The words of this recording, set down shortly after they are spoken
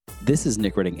This is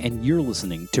Nick Redding, and you're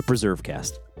listening to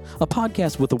PreserveCast, a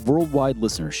podcast with a worldwide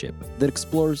listenership that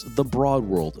explores the broad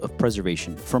world of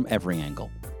preservation from every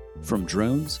angle, from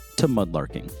drones to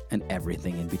mudlarking and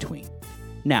everything in between.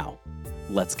 Now,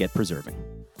 let's get preserving.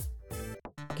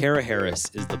 Kara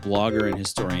Harris is the blogger and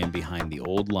historian behind the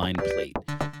Old Line Plate,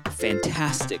 a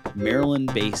fantastic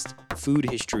Maryland-based food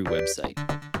history website,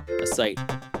 a site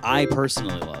I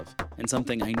personally love, and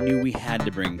something I knew we had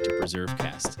to bring to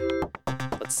PreserveCast.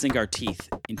 Let's sink our teeth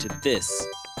into this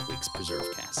week's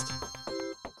PreserveCast.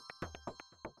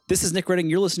 This is Nick Redding.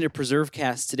 You're listening to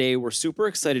PreserveCast. Today, we're super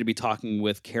excited to be talking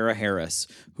with Kara Harris,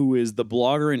 who is the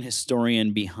blogger and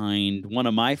historian behind one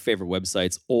of my favorite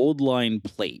websites, Old Line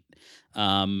Plate,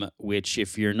 which,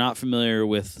 if you're not familiar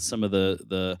with some of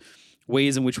the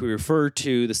ways in which we refer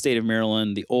to the state of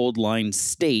Maryland, the Old Line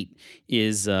State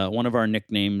is one of our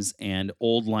nicknames, and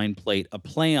Old Line Plate, a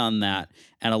play on that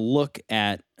and a look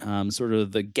at sort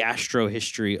of the gastro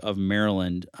history of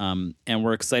Maryland. And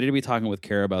we're excited to be talking with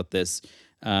Kara about this.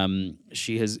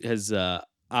 She has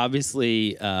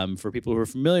obviously, for people who are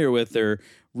familiar with her,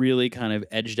 really kind of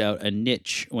edged out a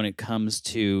niche when it comes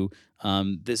to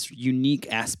this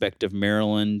unique aspect of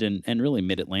Maryland and really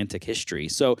mid-Atlantic history.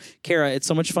 So, Kara, it's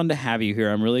so much fun to have you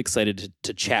here. I'm really excited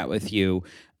to chat with you.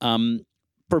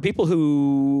 For people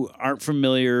who aren't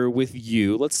familiar with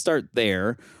you, let's start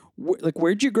there.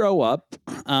 Where'd you grow up?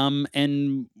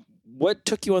 And what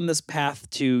took you on this path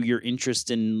to your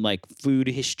interest in food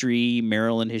history,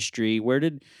 Maryland history? Where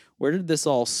did this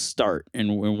all start,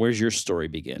 and where's your story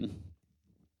begin?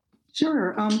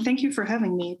 Sure. Thank you for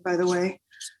having me, by the way.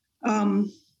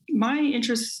 My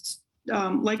interest,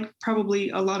 like probably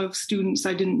a lot of students,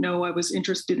 I didn't know I was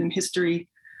interested in history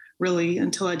really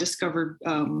until I discovered,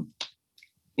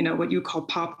 what you call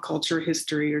pop culture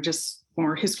history, or just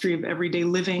more history of everyday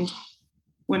living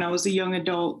when I was a young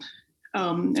adult.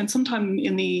 And sometime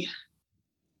in the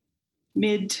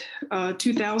mid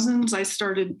 2000s, I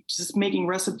started just making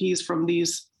recipes from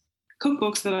these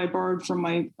cookbooks that I borrowed from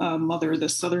my mother, the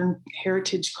Southern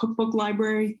Heritage Cookbook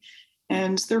Library.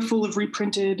 And they're full of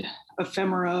reprinted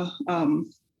ephemera,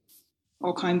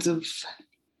 all kinds of,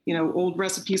 old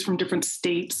recipes from different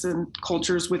states and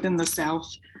cultures within the South.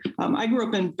 I grew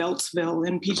up in Beltsville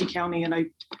in PG County, and I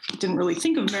didn't really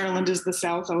think of Maryland as the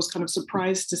South. I was kind of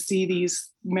surprised to see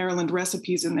these Maryland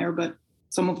recipes in there, but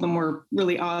some of them were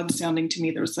really odd sounding to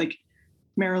me. There was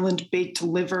Maryland baked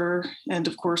liver and,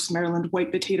 of course, Maryland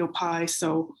white potato pie.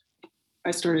 So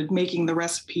I started making the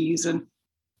recipes, and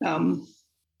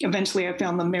eventually I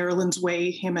found the Maryland's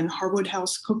Way Ham and Harwood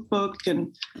House cookbook,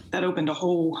 and that opened a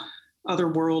whole other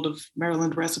world of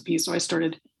Maryland recipes. So I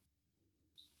started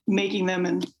making them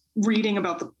and reading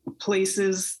about the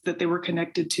places that they were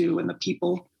connected to and the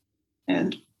people.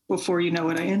 And before you know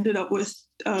it, I ended up with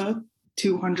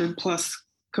 200 plus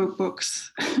cookbooks.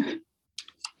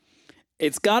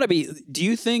 It's got to be. Do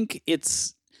you think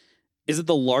is it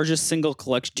the largest single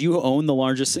collection? Do you own the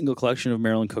largest single collection of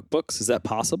Maryland cookbooks? Is that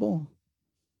possible?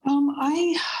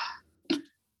 I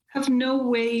have no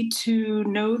way to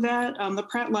know that. The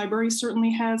Pratt Library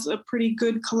certainly has a pretty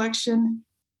good collection.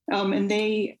 And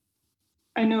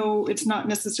I know it's not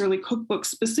necessarily cookbooks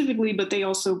specifically, but they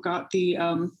also got the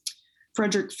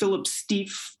Frederick Philip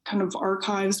Stieff kind of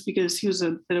archives, because he was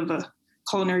a bit of a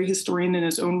culinary historian in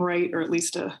his own right, or at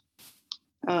least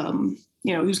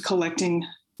he was collecting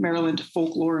Maryland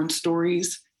folklore and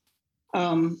stories.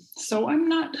 So I'm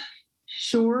not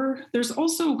sure. There's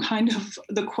also kind of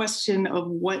the question of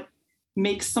what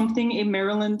makes something a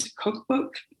Maryland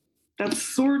cookbook. That's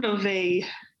sort of a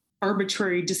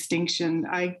arbitrary distinction.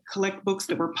 I collect books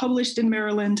that were published in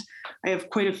Maryland. I have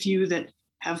quite a few that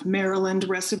have Maryland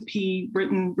recipe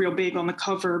written real big on the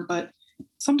cover, but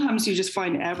sometimes you just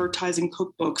find advertising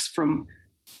cookbooks from,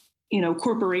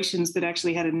 corporations that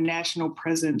actually had a national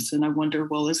presence. And I wonder,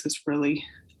 well, is this really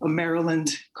a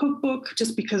Maryland cookbook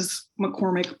just because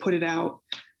McCormick put it out?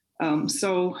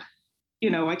 So,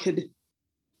 I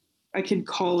could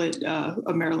call it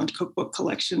a Maryland cookbook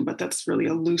collection, but that's really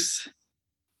a loose,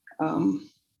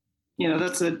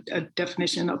 that's a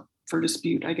definition up for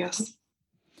dispute, I guess.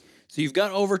 So you've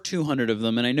got over 200 of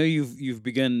them, and I know you've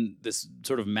begun this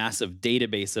sort of massive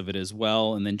database of it as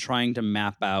well, and then trying to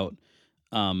map out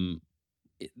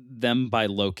them by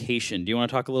location. Do you want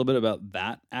to talk a little bit about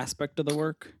that aspect of the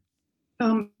work?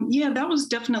 Yeah, that was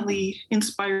definitely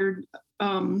inspired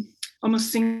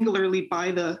almost singularly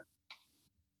by the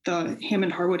Ham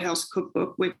and Harwood House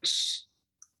cookbook, which,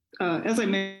 as I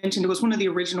mentioned, it was one of the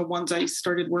original ones I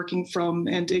started working from,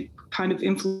 and it kind of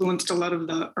influenced a lot of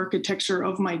the architecture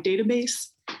of my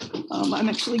database. I'm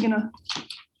actually going to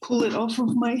pull it off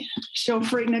of my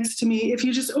shelf right next to me. If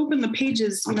you just open the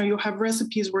pages, you'll have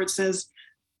recipes where it says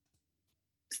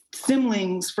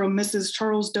Simlings from Mrs.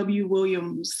 Charles W.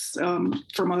 Williams,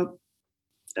 from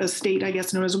a state, I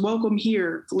guess, known as Welcome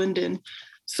Here, Glendon.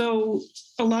 So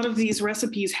a lot of these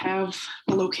recipes have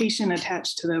a location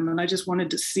attached to them, and I just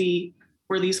wanted to see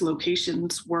where these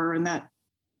locations were, and that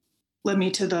led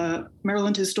me to the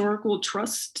Maryland Historical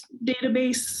Trust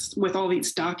database with all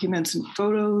these documents and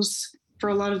photos for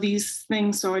a lot of these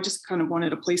things. So I just kind of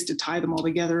wanted a place to tie them all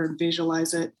together and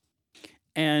visualize it.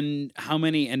 And how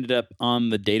many ended up on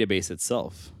the database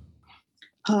itself?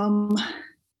 You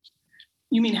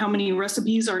mean how many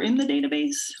recipes are in the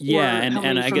database? Yeah, or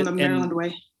and I get the Maryland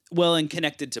way. Well, and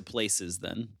connected to places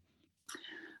then.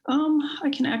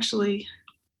 I can actually.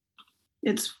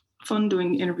 It's fun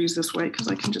doing interviews this way because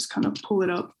I can just kind of pull it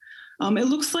up. It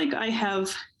looks like I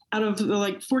have, out of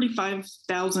the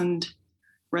 45,000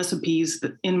 recipes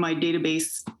that in my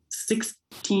database,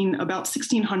 about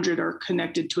 1,600 are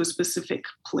connected to a specific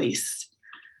place.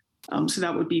 So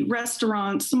that would be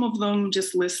restaurants. Some of them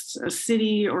just lists a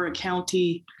city or a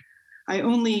county. I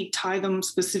only tie them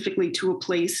specifically to a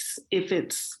place if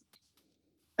it's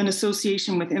an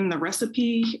association within the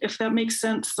recipe, if that makes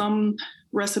sense. Some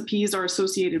recipes are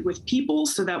associated with people,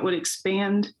 so that would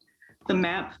expand the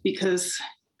map because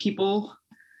people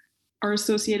are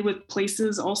associated with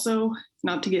places also.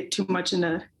 Not to get too much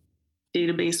into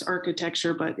database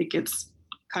architecture, but it gets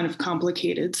kind of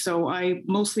complicated. So I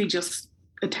mostly just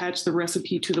attach the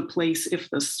recipe to the place if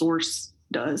the source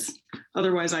does.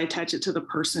 Otherwise, I attach it to the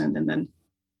person, and then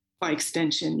by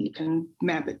extension, you can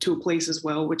map it to a place as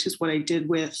well, which is what I did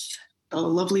with the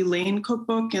Lovely Lane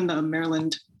cookbook and the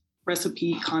Maryland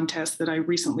recipe contest that I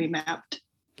recently mapped.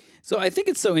 So I think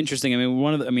it's so interesting.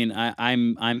 I mean,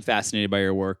 I'm fascinated by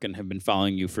your work and have been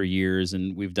following you for years,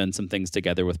 and we've done some things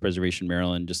together with Preservation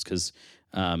Maryland just because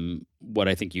what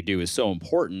I think you do is so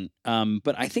important.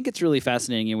 But I think it's really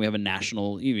fascinating, and we have a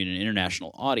national, even an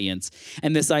international audience,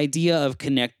 and this idea of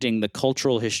connecting the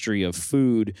cultural history of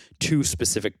food to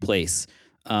specific place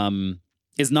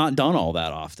is not done all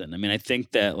that often. I mean, I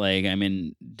think that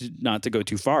not to go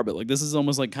too far, but this is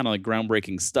almost kind of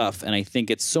groundbreaking stuff. And I think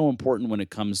it's so important when it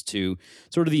comes to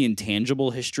sort of the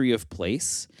intangible history of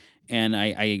place. And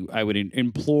I would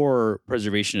implore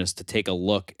preservationists to take a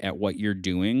look at what you're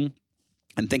doing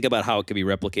and think about how it could be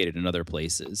replicated in other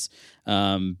places.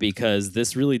 Because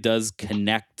this really does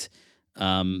connect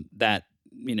that,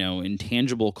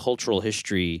 intangible cultural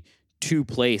history to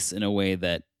place in a way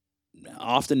that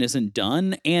often isn't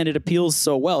done, and it appeals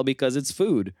so well because it's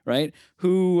food, right?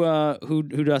 Who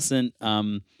doesn't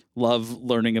love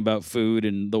learning about food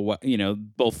and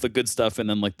both the good stuff and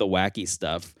then the wacky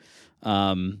stuff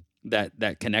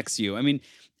that connects you. I mean,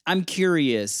 I'm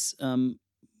curious,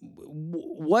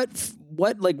 what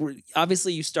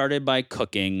obviously you started by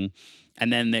cooking,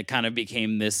 and then it kind of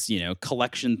became this,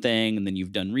 collection thing, and then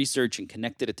you've done research and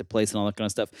connected it to place and all that kind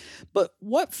of stuff. But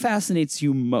what fascinates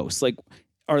you most?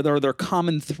 Are there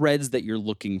common threads that you're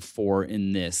looking for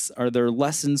in this? Are there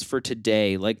lessons for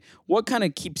today? What kind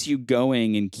of keeps you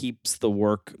going and keeps the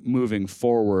work moving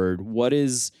forward? What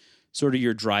is sort of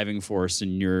your driving force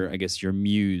and your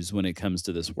muse when it comes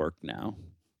to this work now?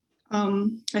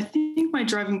 I think my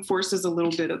driving force is a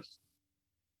little bit of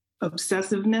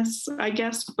obsessiveness, I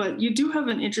guess, but you do have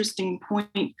an interesting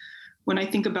point when I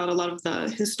think about a lot of the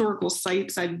historical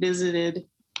sites I've visited.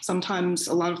 Sometimes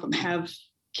a lot of them have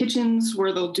kitchens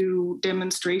where they'll do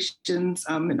demonstrations.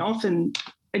 And often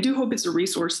I do hope it's a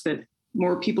resource that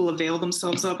more people avail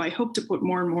themselves of. I hope to put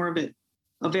more and more of it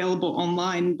available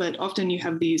online, but often you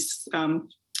have these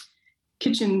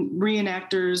kitchen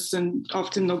reenactors, and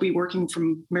often they'll be working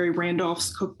from Mary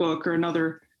Randolph's cookbook or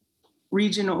another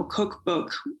regional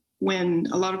cookbook, when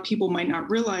a lot of people might not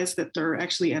realize that they're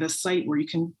actually at a site where you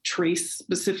can trace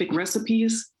specific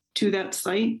recipes to that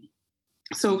site.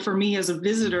 So for me as a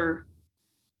visitor,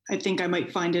 I think I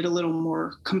might find it a little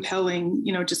more compelling,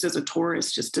 just as a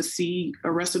tourist, just to see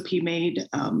a recipe made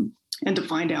and to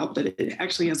find out that it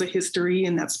actually has a history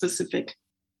in that specific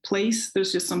place.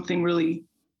 There's just something really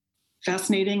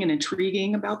fascinating and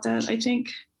intriguing about that, I think.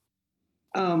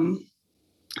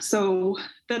 So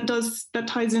that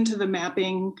ties into the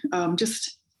mapping.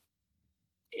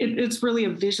 It's really a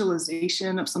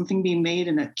visualization of something being made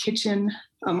in a kitchen.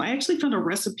 I actually found a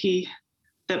recipe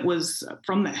that was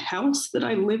from the house that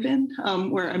I live in,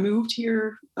 where I moved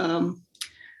here a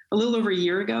little over a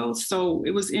year ago. So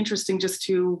it was interesting just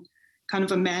to kind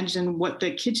of imagine what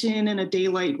the kitchen in a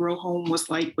daylight row home was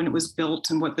like when it was built,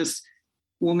 and what this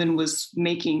woman was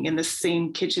making in the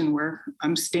same kitchen where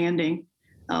I'm standing.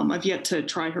 I've yet to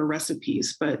try her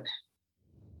recipes, but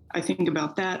I think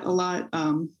about that a lot.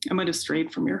 I might have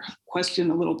strayed from your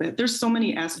question a little bit. There's so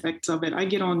many aspects of it. I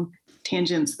get on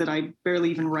tangents that I barely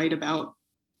even write about.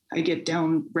 I get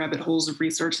down rabbit holes of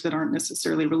research that aren't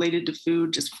necessarily related to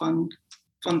food, just fun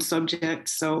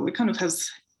subjects. So it kind of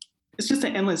it's just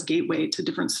an endless gateway to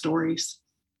different stories.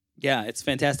 Yeah, it's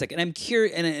fantastic, and I'm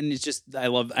curious, and it's just I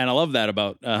love that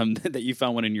about that you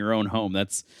found one in your own home.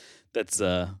 That's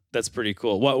pretty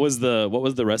cool. What was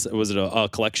the recipe? Was it a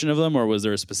collection of them, or was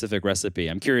there a specific recipe?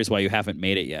 I'm curious why you haven't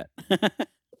made it yet.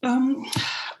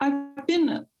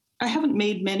 I haven't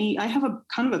made many. I have a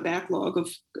kind of a backlog of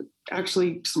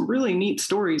actually some really neat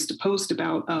stories to post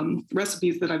about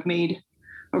recipes that I've made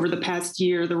over the past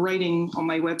year. The writing on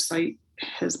my website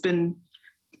has been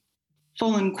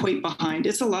fallen quite behind.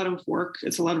 It's a lot of work.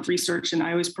 It's a lot of research, and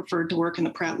I always preferred to work in the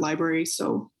Pratt Library.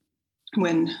 So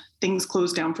when things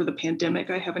closed down for the pandemic,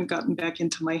 I haven't gotten back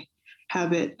into my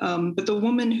habit. But the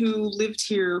woman who lived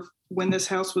here when this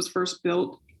house was first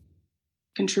built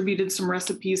contributed some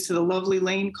recipes to the Lovely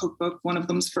Lane cookbook. One of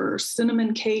them's for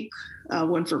cinnamon cake,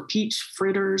 one for peach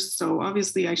fritters. So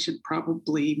obviously I should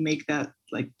probably make that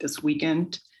like this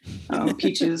weekend.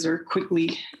 Peaches are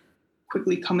quickly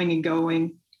coming and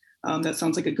going. That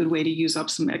sounds like a good way to use up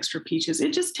some extra peaches.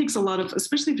 It just takes a lot of,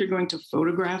 especially if you're going to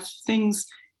photograph things,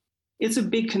 it's a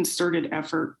big concerted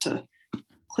effort to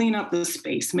clean up the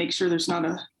space, make sure there's not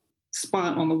a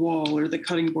spot on the wall or the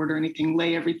cutting board or anything,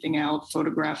 lay everything out,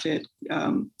 photograph it,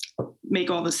 make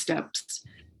all the steps.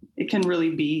 It can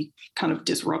really be kind of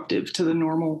disruptive to the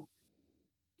normal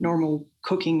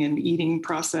cooking and eating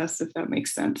process, if that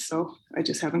makes sense. So I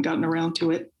just haven't gotten around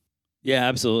to it. Yeah,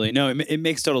 absolutely. No, it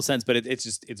makes total sense, but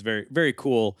it's very, very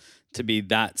cool to be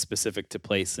that specific to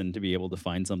place and to be able to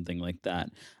find something like that.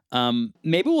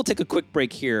 Maybe we'll take a quick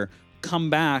break here,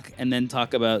 come back, and then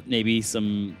talk about maybe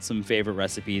some favorite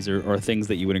recipes or things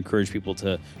that you would encourage people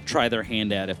to try their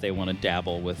hand at if they want to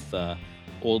dabble with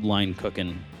old line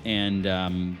cooking,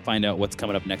 and find out what's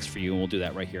coming up next for you. And we'll do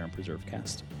that right here on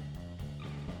PreserveCast.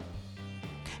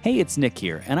 Hey, it's Nick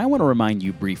here, and I want to remind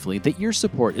you briefly that your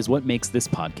support is what makes this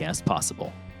podcast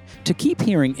possible. To keep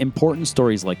hearing important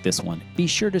stories like this one, be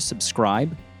sure to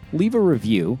subscribe, leave a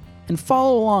review, and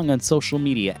follow along on social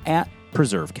media at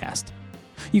PreserveCast.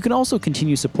 You can also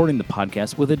continue supporting the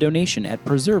podcast with a donation at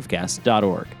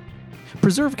preservecast.org.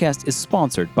 PreserveCast is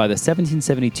sponsored by the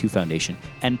 1772 Foundation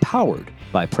and powered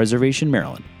by Preservation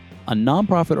Maryland, a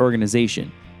nonprofit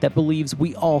organization that believes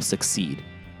we all succeed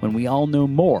when we all know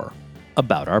more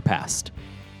about our past.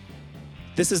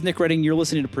 This is Nick Redding. You're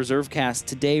listening to PreserveCast.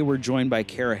 Today, we're joined by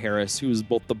Kara Harris, who is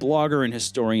both the blogger and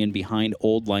historian behind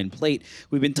Old Line Plate.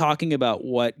 We've been talking about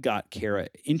what got Kara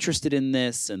interested in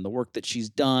this and the work that she's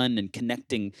done and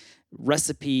connecting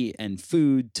recipe and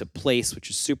food to place, which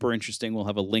is super interesting. We'll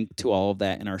have a link to all of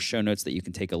that in our show notes that you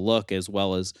can take a look, as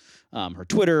well as her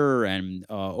Twitter and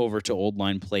over to Old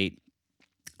Line Plate,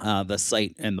 the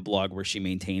site and the blog where she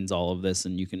maintains all of this,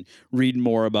 and you can read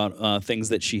more about things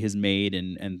that she has made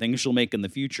and things she'll make in the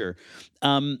future.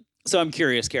 So I'm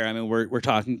curious, Kara. I mean, we're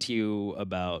talking to you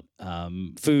about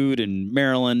food in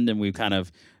Maryland, and we've kind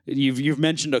of you've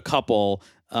mentioned a couple.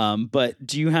 But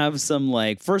do you have some,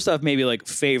 like, first off, maybe like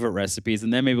favorite recipes,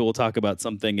 and then maybe we'll talk about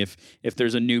something if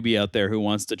there's a newbie out there who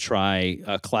wants to try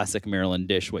a classic Maryland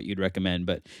dish, what you'd recommend.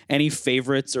 But any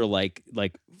favorites or like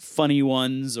funny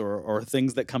ones or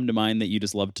things that come to mind that you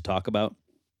just love to talk about?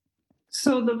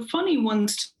 So the funny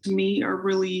ones to me are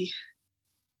really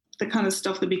the kind of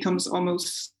stuff that becomes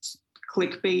almost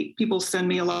clickbait. People send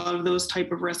me a lot of those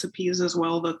type of recipes as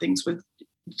well, the things with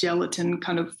gelatin,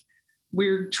 kind of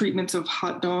weird treatments of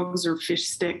hot dogs or fish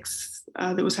sticks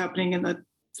that was happening in the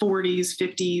 40s,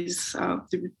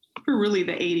 50s, through really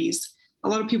the 80s. A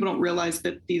lot of people don't realize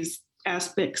that these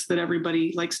aspects that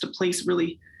everybody likes to place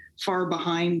really far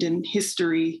behind in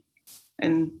history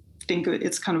and think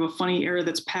it's kind of a funny era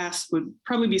that's passed, would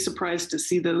probably be surprised to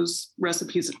see those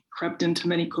recipes crept into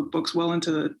many cookbooks well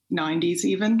into the 90s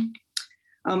even.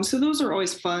 So those are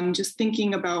always fun, just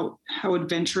thinking about how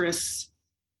adventurous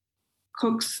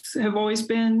cooks have always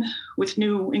been with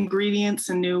new ingredients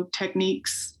and new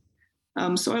techniques.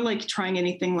 So I like trying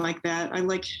anything like that. I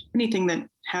like anything that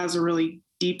has a really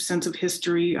deep sense of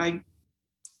history. I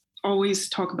always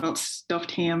talk about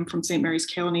stuffed ham from St. Mary's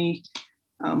County.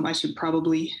 I should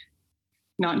probably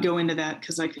not go into that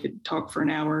because I could talk for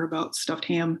an hour about stuffed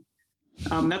ham.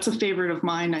 That's a favorite of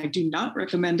mine. I do not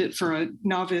recommend it for a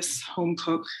novice home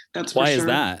cook. That's for sure. Why is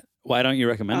that? Why don't you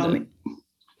recommend it?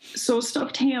 So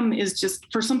stuffed ham is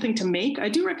just for something to make. I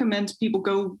do recommend people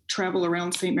go travel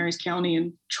around St. Mary's County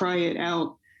and try it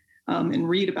out and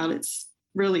read about its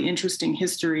really interesting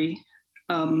history.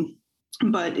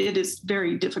 but it is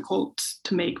very difficult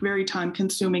to make, very time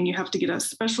consuming. You have to get a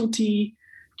specialty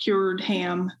cured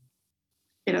ham.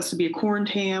 It has to be a corned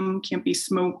ham, can't be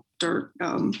smoked or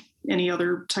any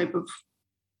other type of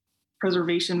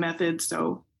preservation method.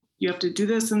 So you have to do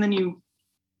this, and then you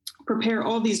prepare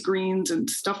all these greens and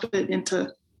stuff it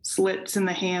into slits in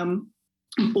the ham,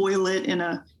 boil it in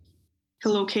a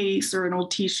pillowcase or an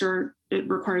old t-shirt. It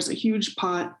requires a huge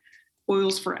pot,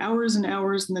 boils for hours and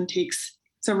hours, and then takes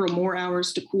several more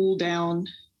hours to cool down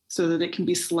so that it can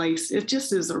be sliced. It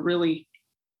just is a really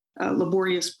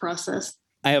laborious process.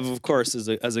 I have, of course,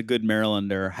 as a good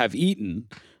Marylander, have eaten,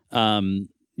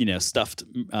 stuffed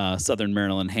Southern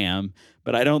Maryland ham,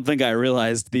 but I don't think I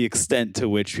realized the extent to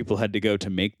which people had to go to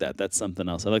make that. That's something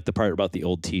else. I like the part about the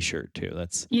old T-shirt too.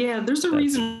 There's a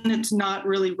reason it's not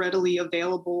really readily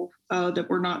available, that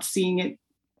we're not seeing it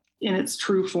in its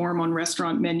true form on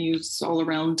restaurant menus all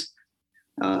around,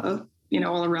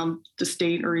 all around the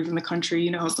state or even the country. You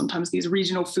know, sometimes these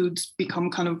regional foods become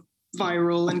kind of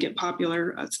viral and get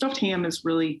popular. Stuffed ham is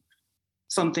really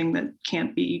something that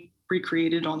can't be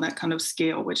recreated on that kind of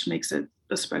scale, which makes it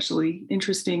especially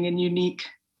interesting and unique.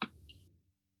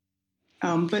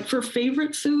 But for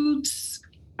favorite foods,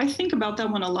 I think about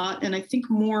that one a lot. And I think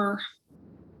more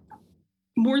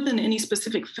than any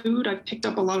specific food, I've picked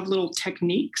up a lot of little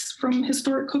techniques from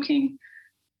historic cooking.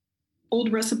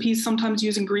 Old recipes sometimes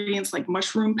use ingredients like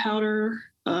mushroom powder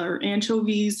or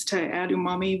anchovies to add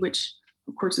umami, which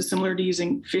of course is similar to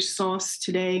using fish sauce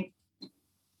today.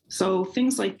 So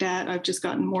things like that, I've just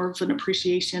gotten more of an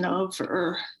appreciation of,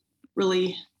 or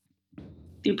really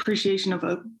the appreciation of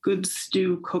a good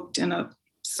stew cooked in a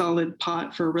solid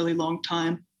pot for a really long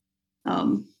time.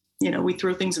 We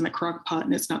throw things in the crock pot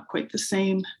and it's not quite the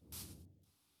same.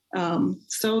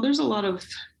 So there's a lot of,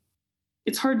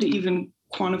 it's hard to even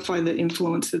quantify the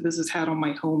influence that this has had on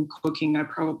my home cooking. I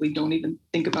probably don't even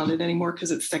think about it anymore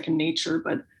because it's second nature.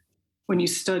 But when you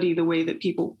study the way that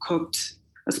people cooked,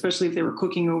 especially if they were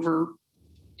cooking over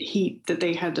heat that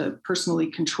they had to personally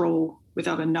control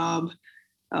without a knob,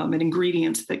 and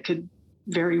ingredients that could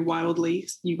vary wildly,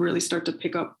 you really start to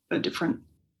pick up a different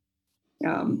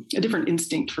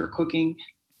instinct for cooking.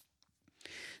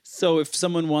 So if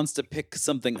someone wants to pick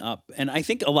something up, and I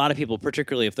think a lot of people,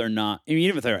 particularly if they're not, I mean,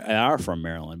 even if they are from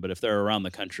Maryland, but if they're around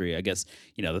the country, I guess,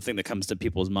 the thing that comes to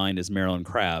people's mind is Maryland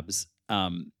crabs.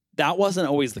 That wasn't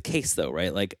always the case though,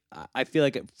 right? Like, I feel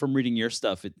like from reading your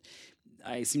stuff,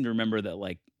 I seem to remember that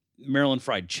like Maryland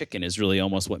fried chicken is really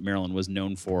almost what Maryland was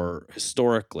known for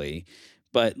historically.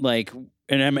 But like,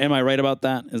 and am I right about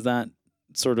that? Is that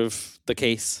sort of the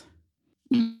case?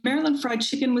 Maryland fried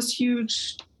chicken was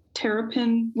huge.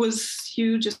 Terrapin was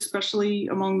huge, especially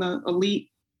among the elite.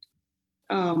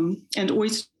 And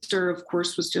oyster, of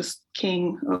course, was just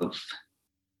king of,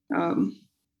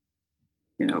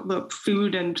 the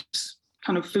food and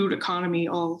kind of food economy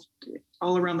all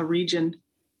around the region.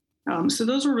 So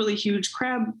those were really huge.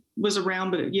 Crab was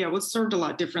around, but it was served a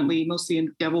lot differently, mostly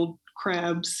in deviled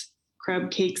crabs.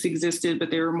 Crab cakes existed, but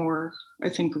they were more, I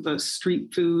think, of a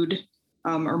street food,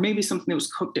 or maybe something that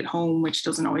was cooked at home, which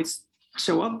doesn't always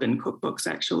show up in cookbooks,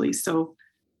 actually. So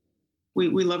we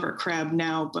love our crab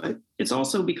now, but it's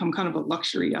also become kind of a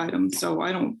luxury item. So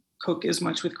I don't cook as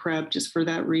much with crab just for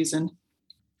that reason.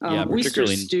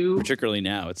 Particularly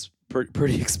now. It's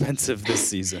pretty expensive this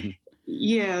season.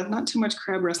 Yeah, not too much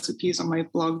crab recipes on my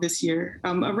blog this year.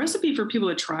 A recipe for people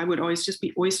to try would always just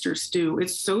be oyster stew.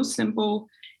 It's so simple.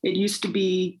 It used to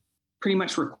be pretty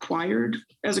much required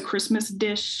as a Christmas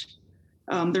dish.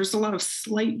 There's a lot of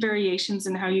slight variations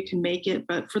in how you can make it,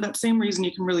 but for that same reason,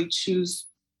 you can really choose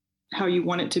how you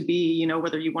want it to be,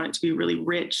 whether you want it to be really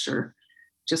rich or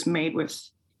just made with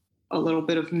a little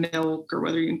bit of milk, or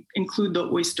whether you include the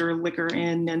oyster liquor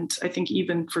in. And I think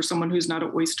even for someone who's not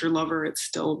an oyster lover, it's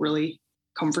still really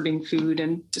comforting food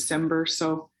in December.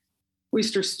 So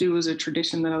oyster stew is a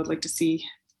tradition that I would like to see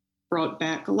brought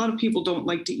back. A lot of people don't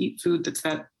like to eat food that's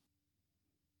that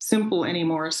simple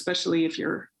anymore, especially if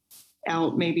you're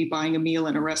out maybe buying a meal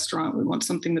in a restaurant. We want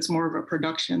something that's more of a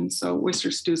production. So oyster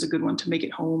stew is a good one to make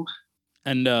at home.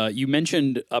 And you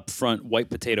mentioned up front white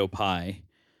potato pie.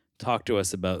 Talk to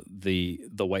us about the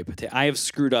white potato. I have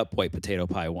screwed up white potato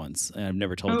pie once, and I've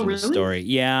never told you the story.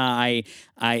 Yeah, I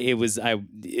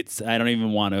don't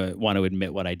even want to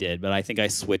admit what I did, but I think I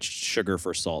switched sugar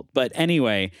for salt. But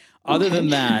anyway, other than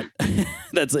that,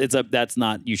 that's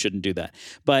not, you shouldn't do that.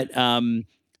 But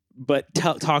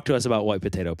talk to us about white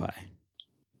potato pie.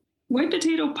 White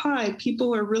potato pie,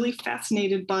 people are really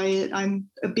fascinated by it. I'm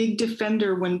a big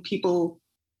defender when people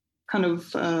kind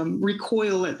of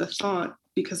recoil at the thought,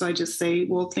 because I just say,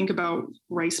 well, think about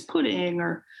rice pudding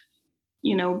or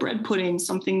bread pudding,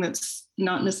 something that's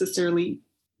not necessarily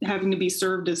having to be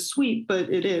served as sweet, but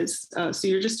it is. So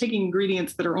you're just taking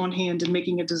ingredients that are on hand and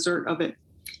making a dessert of it.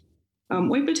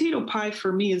 White potato pie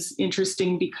for me is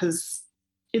interesting because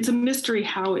it's a mystery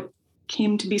how it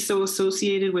came to be so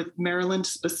associated with Maryland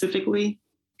specifically.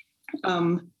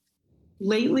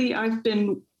 Lately, I've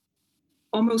been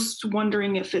almost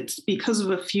wondering if it's because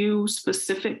of a few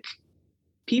specific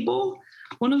people.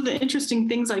 One of the interesting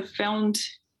things I found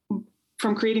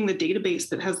from creating the database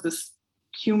that has this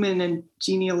human and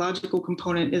genealogical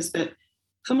component is that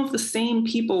some of the same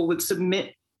people would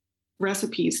submit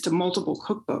recipes to multiple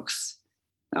cookbooks.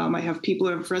 I have people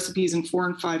who have recipes in 4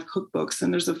 and 5 cookbooks,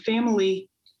 and there's a family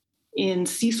in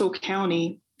Cecil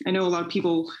County. I know a lot of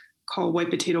people call white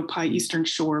potato pie Eastern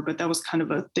Shore, but that was kind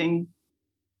of a thing,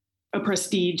 a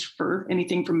prestige for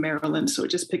anything from Maryland. So it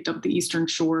just picked up the Eastern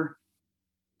Shore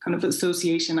kind of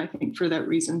association, I think, for that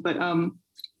reason. But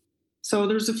so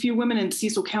there's a few women in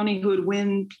Cecil County who would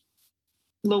win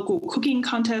local cooking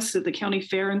contests at the county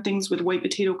fair and things with white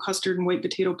potato custard and white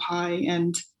potato pie.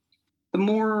 And the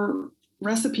more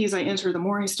recipes I enter, the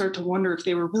more I start to wonder if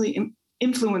they were really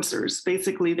influencers.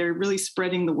 Basically, they're really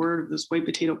spreading the word of this white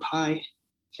potato pie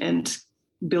and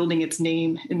building its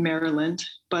name in Maryland.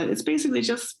 But it's basically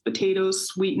just potatoes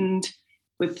sweetened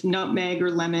with nutmeg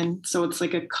or lemon. So it's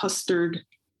like a custard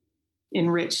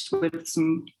enriched with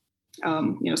some,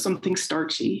 something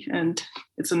starchy. And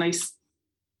it's a nice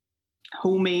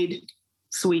homemade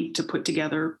sweet to put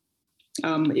together.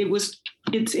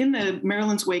 It's in the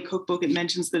Maryland's Way cookbook. It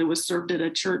mentions that it was served at a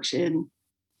church in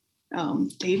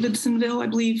Davidsonville, I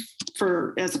believe,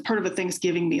 as a part of a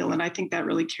Thanksgiving meal. And I think that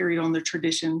really carried on the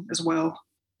tradition as well.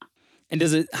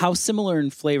 And how similar in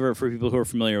flavor for people who are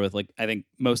familiar with, like, I think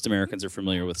most Americans are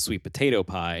familiar with sweet potato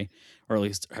pie, or at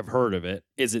least have heard of it.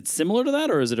 Is it similar to that,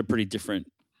 or is it a pretty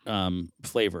different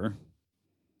flavor?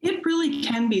 It really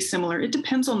can be similar. It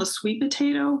depends on the sweet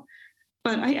potato.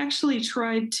 But I actually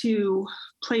tried to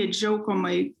play a joke on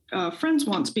my friends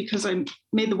once because I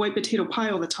made the white potato pie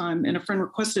all the time, and a friend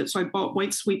requested it. So I bought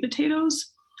white sweet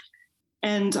potatoes,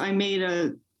 and I made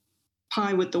a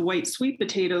pie with the white sweet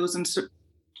potatoes, and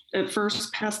at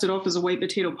first passed it off as a white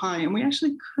potato pie. And we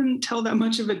actually couldn't tell that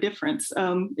much of a difference.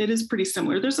 It is pretty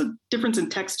similar. There's a difference in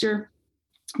texture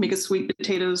because sweet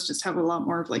potatoes just have a lot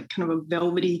more of like kind of a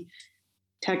velvety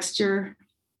texture.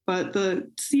 But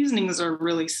the seasonings are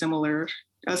really similar,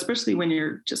 especially when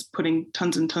you're just putting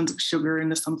tons and tons of sugar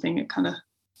into something. It kind of,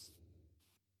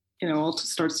 all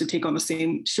starts to take on the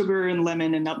same sugar and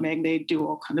lemon and nutmeg. They do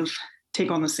all kind of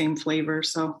take on the same flavor.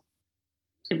 So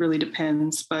it really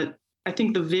depends. But I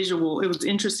think it was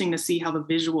interesting to see how the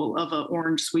visual of an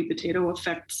orange sweet potato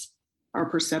affects our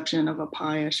perception of a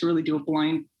pie. I should really do a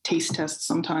blind taste test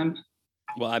sometime.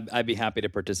 Well, I'd be happy to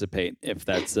participate if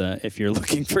that's if you're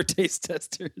looking for taste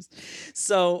testers.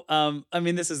 So,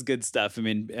 this is good stuff.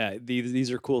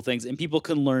 These are cool things, and people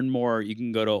can learn more. You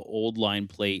can go to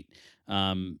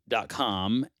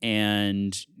oldlineplate.com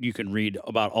and you can read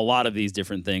about a lot of these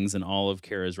different things and all of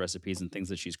Kara's recipes and things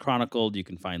that she's chronicled. You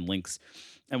can find links,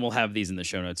 and we'll have these in the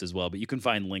show notes as well. But you can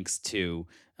find links to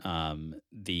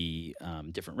the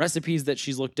different recipes that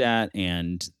she's looked at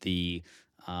and the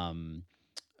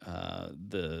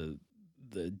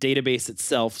database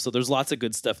itself. So there's lots of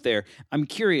good stuff there. I'm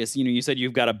curious, you said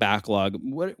you've got a backlog.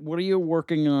 What are you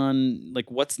working on?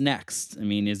 Like, what's next?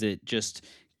 Is it just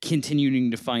continuing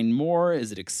to find more?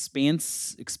 Is it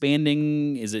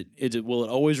expanding? Will it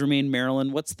always remain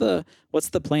Maryland? What's the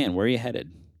plan? Where are you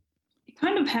headed? It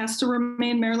kind of has to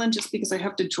remain Maryland just because I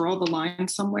have to draw the line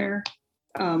somewhere.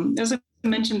 As I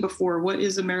mentioned before, what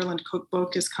is a Maryland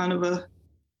cookbook is kind of a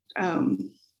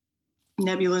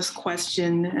nebulous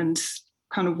question, and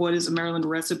kind of what is a Maryland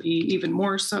recipe even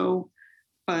more so.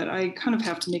 But I kind of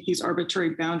have to make these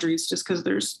arbitrary boundaries just because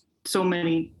there's so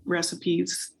many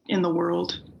recipes in the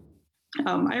world.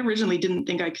 I originally didn't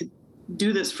think I could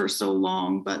do this for so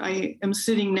long, but I am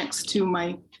sitting next to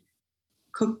my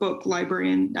cookbook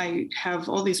library, and I have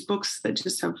all these books that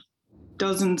just have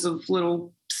dozens of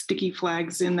little sticky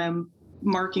flags in them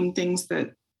marking things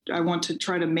that I want to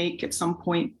try to make at some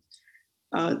point.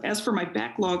 As for my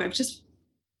backlog,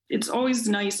 it's always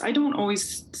nice. I don't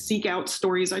always seek out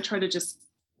stories. I try to just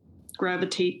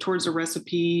gravitate towards a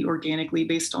recipe organically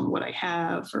based on what I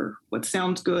have or what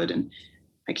sounds good. And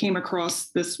I came across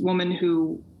this woman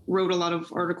who wrote a lot of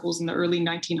articles in the early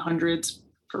 1900s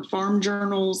for farm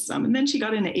journals. And then she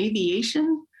got into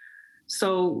aviation.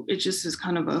 So it just is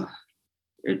kind of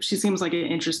she seems like an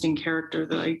interesting character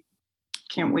that I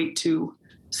can't wait to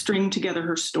string together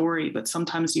her story. But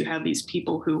sometimes you have these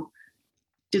people who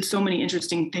did so many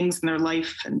interesting things in their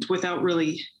life, and without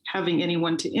really having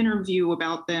anyone to interview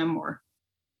about them or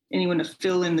anyone to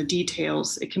fill in the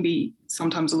details, it can be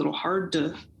sometimes a little hard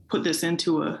to put this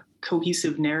into a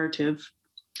cohesive narrative.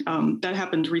 That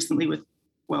happened recently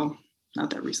well, not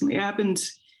that recently. It happened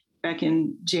back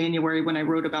in January when I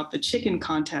wrote about the chicken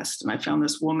contest, and I found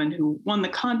this woman who won the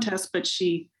contest, but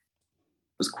she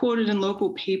was quoted in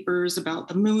local papers about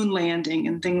the moon landing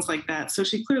and things like that. So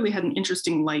she clearly had an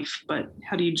interesting life, but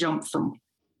how do you jump from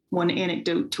one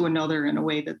anecdote to another in a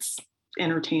way that's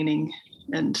entertaining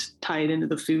and tie it into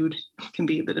the food can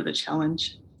be a bit of a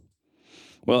challenge.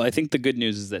 Well, I think the good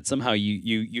news is that somehow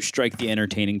you strike the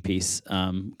entertaining piece,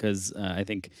 because I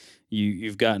think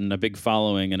you've gotten a big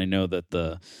following, and I know that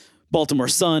the Baltimore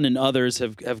Sun and others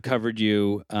have covered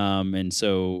you, and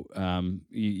so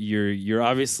you're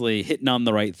obviously hitting on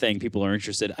the right thing. People are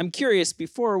interested. I'm curious,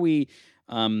 before we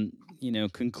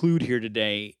conclude here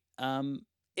today,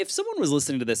 if someone was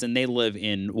listening to this and they live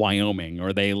in Wyoming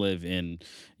or they live in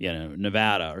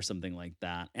Nevada or something like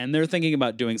that, and they're thinking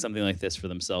about doing something like this for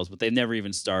themselves, but they've never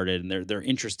even started, and they're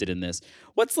interested in this,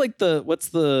 what's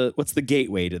the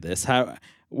gateway to this?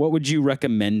 What would you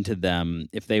recommend to them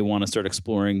if they want to start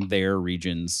exploring their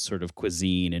region's sort of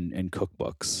cuisine and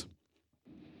cookbooks?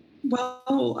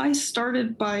 Well, I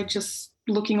started by just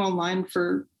looking online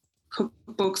for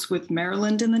cookbooks with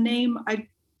Maryland in the name. I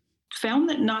found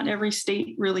that not every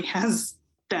state really has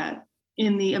that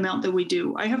in the amount that we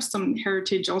do. I have some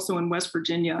heritage also in West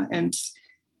Virginia, and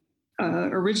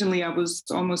originally I was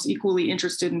almost equally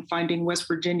interested in finding West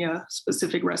Virginia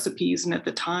specific recipes, and at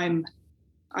the time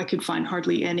I could find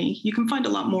hardly any. You can find a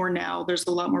lot more now. There's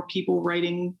a lot more people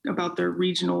writing about their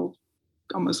regional,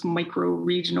 almost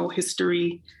micro-regional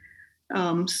history.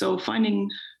 So finding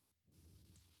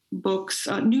books,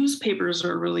 newspapers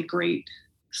are a really great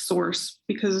source,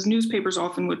 because newspapers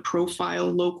often would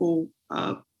profile local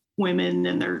women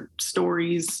and their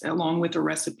stories along with a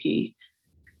recipe.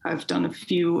 I've done a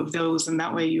few of those, and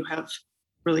that way you have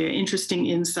really an interesting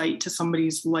insight to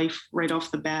somebody's life right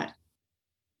off the bat.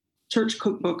 Church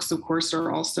cookbooks, of course,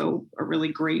 are also a really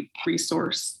great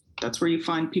resource. That's where you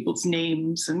find people's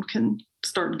names and can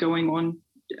start going on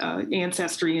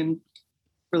Ancestry and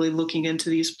really looking into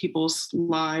these people's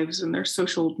lives and their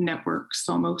social networks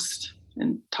almost,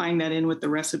 and tying that in with the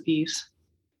recipes.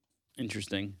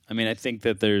 Interesting. I mean, I think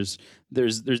that there's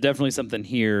definitely something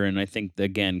here, and I think that,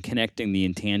 again, connecting the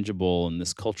intangible and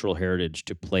this cultural heritage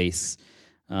to place,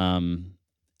 and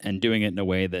doing it in a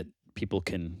way that people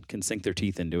can sink their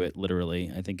teeth into it,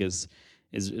 literally, I think is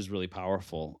really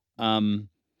powerful.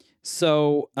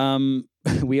 So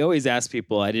we always ask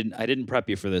people. I didn't prep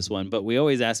you for this one, but we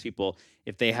always ask people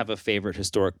if they have a favorite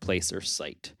historic place or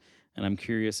site, and I'm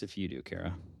curious if you do,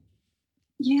 Kara.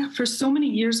 Yeah, for so many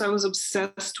years I was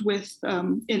obsessed with,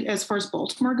 as far as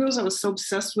Baltimore goes, I was so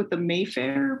obsessed with the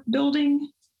Mayfair building,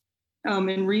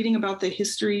 and reading about the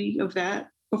history of that.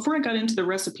 Before I got into the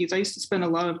recipes, I used to spend a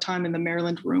lot of time in the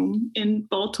Maryland Room in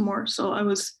Baltimore, so I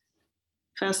was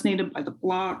fascinated by the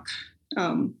block.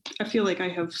 I feel like I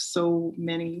have so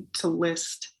many to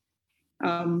list.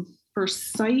 For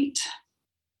site,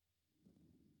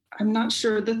 I'm not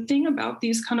sure. The thing about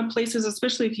these kind of places,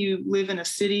 especially if you live in a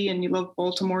city and you love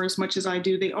Baltimore as much as I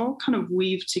do, they all kind of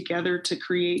weave together to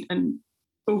create an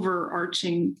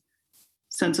overarching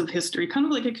sense of history, kind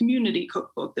of like a community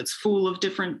cookbook that's full of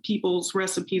different people's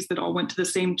recipes that all went to the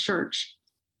same church.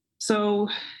 So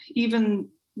even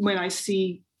when I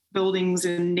see buildings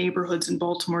in neighborhoods in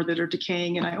Baltimore that are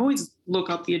decaying, and I always look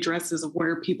up the addresses of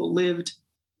where people lived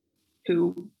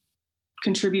who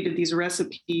contributed these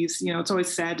recipes, it's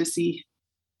always sad to see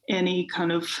any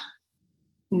kind of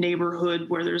neighborhood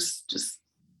where there's just,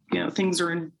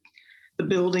 the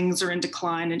buildings are in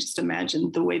decline, and just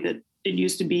imagine the way that it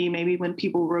used to be maybe when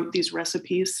people wrote these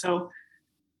recipes. So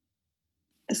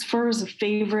as far as a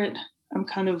favorite, I'm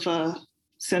kind of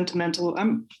sentimental.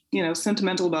 I'm,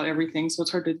 sentimental about everything. So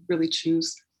it's hard to really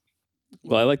choose.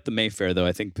 Well, I like the Mayfair, though.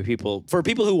 I think for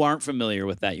people who aren't familiar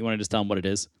with that, you want to just tell them what it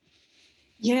is?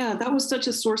 Yeah, that was such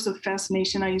a source of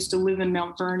fascination. I used to live in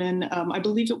Mount Vernon. I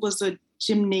believe it was a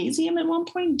gymnasium at one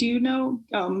point. Do you know?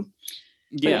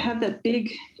 Yeah. It had that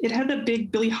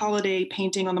big Billie Holiday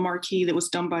painting on the marquee that was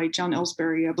done by John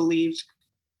Ellsbury, I believe.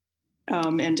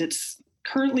 And it's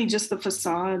currently just the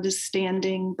facade is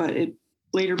standing, but it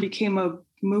later became a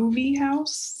movie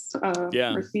house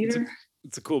or theater.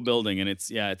 It's a cool building, and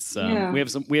we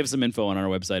have some info on our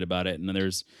website about it, and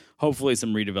there's hopefully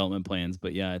some redevelopment plans.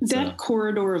 But yeah, that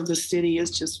corridor of the city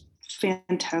is just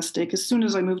fantastic. As soon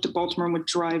as I moved to Baltimore and would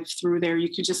drive through there, you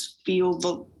could just feel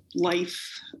the life,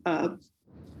 from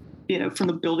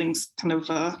the buildings kind of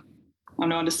don't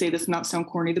know how to say this, not sound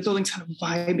corny. The buildings kind of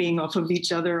vibing off of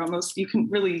each other almost. You can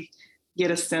really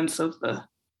get a sense of the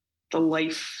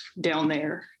life down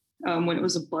there when it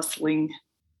was a bustling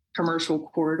commercial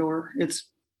corridor. It's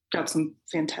got some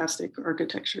fantastic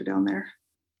architecture down there.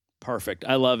 Perfect.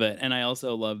 I love it. And I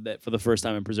also love that for the first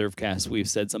time in PreserveCast, we've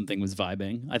said something was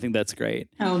vibing. I think that's great.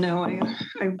 Oh, no. I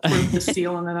broke the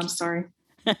seal on that. I'm sorry.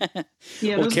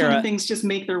 Yeah, well, those kind of things just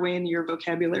make their way into your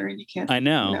vocabulary, and you can't. I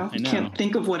know. You can't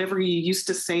think of whatever you used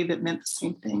to say that meant the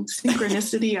same thing.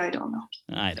 Synchronicity, I don't know.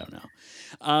 I don't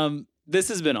know. This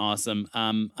has been awesome.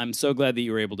 I'm so glad that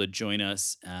you were able to join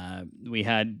us. We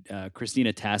had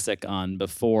Christina Tasek on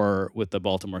before with the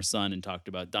Baltimore Sun and talked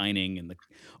about dining and the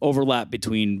overlap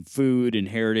between food and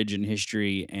heritage and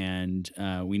history. And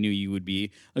we knew you would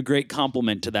be a great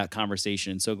complement to that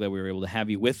conversation. And so glad we were able to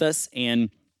have you with us. And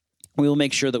we will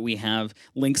make sure that we have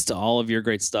links to all of your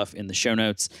great stuff in the show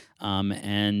notes,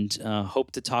 and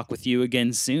hope to talk with you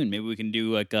again soon. Maybe we can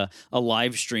do like a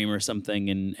live stream or something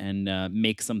and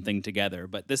make something together.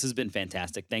 But this has been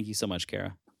fantastic. Thank you so much,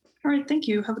 Kara. All right. Thank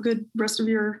you. Have a good rest of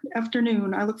your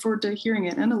afternoon. I look forward to hearing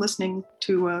it and to listening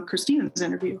to Christina's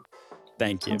interview.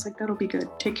 Thank you. Sounds like that'll be good.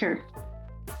 Take care.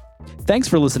 Thanks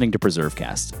for listening to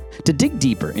PreserveCast. To dig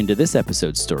deeper into this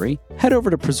episode's story, head over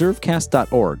to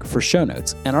preservecast.org for show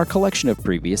notes and our collection of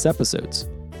previous episodes.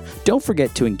 Don't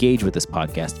forget to engage with this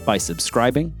podcast by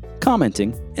subscribing,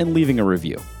 commenting, and leaving a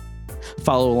review.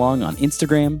 Follow along on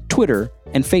Instagram, Twitter,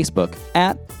 and Facebook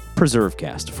at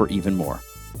PreserveCast for even more.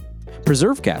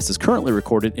 PreserveCast is currently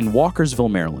recorded in Walkersville,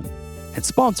 Maryland, and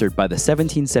sponsored by the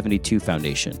 1772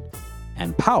 Foundation,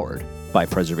 and powered by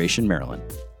Preservation Maryland.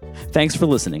 Thanks for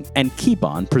listening, and keep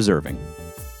on preserving.